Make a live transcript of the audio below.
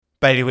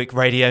Bailiwick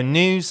Radio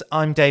News,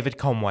 I'm David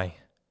Conway.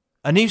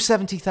 A new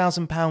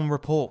 £70,000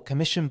 report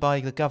commissioned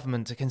by the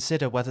government to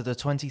consider whether the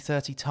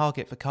 2030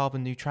 target for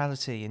carbon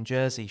neutrality in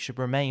Jersey should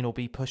remain or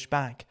be pushed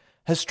back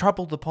has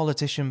troubled the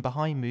politician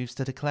behind moves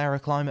to declare a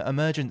climate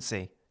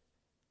emergency.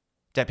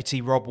 Deputy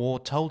Rob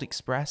Ward told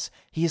Express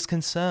he is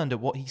concerned at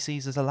what he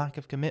sees as a lack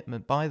of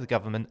commitment by the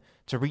government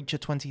to reach a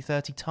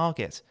 2030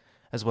 target,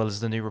 as well as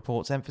the new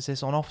report's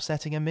emphasis on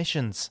offsetting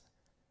emissions.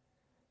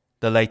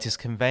 The latest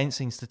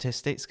conveyancing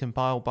statistics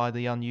compiled by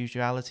the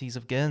Unusualities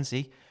of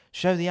Guernsey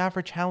show the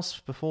average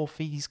house before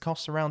fees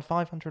costs around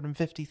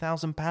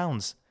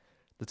 £550,000.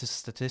 The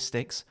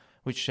statistics,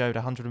 which showed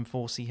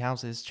 140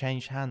 houses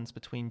changed hands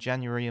between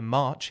January and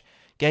March,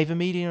 gave a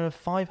median of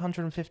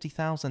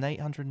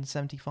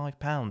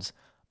 £550,875,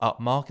 up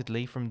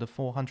markedly from the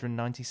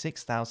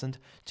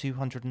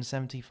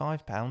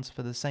 £496,275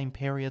 for the same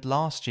period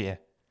last year.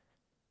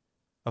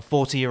 A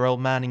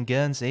 40-year-old man in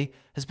Guernsey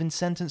has been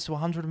sentenced to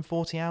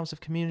 140 hours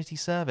of community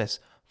service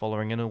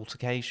following an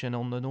altercation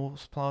on the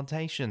North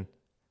Plantation.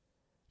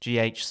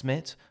 G.H.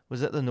 Smith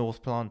was at the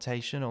North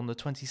Plantation on the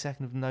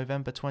 22nd of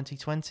November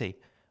 2020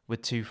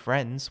 with two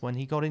friends when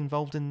he got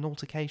involved in an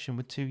altercation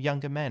with two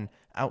younger men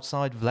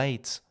outside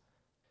Vlades.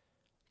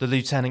 The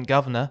Lieutenant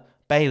Governor,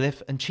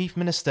 Bailiff and Chief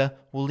Minister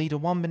will lead a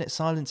 1-minute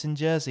silence in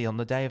Jersey on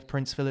the day of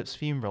Prince Philip's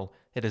funeral,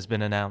 it has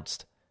been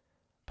announced.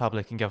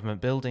 Public and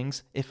government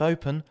buildings, if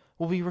open,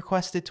 will be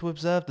requested to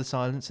observe the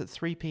silence at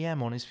 3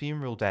 p.m. on his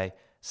funeral day,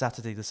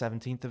 Saturday the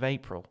 17th of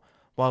April,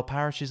 while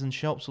parishes and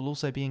shops will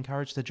also be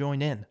encouraged to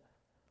join in.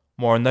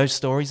 More on those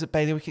stories at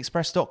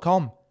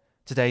bailiwickexpress.com.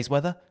 Today's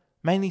weather,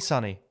 mainly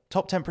sunny,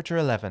 top temperature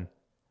 11.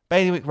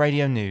 Bailiwick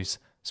Radio News,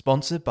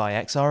 sponsored by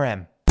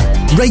XRM.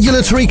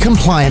 Regulatory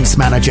Compliance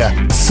Manager,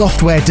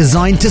 software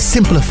designed to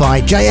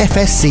simplify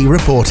JFSC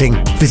reporting.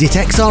 Visit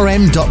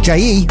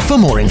xrm.je for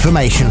more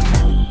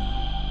information.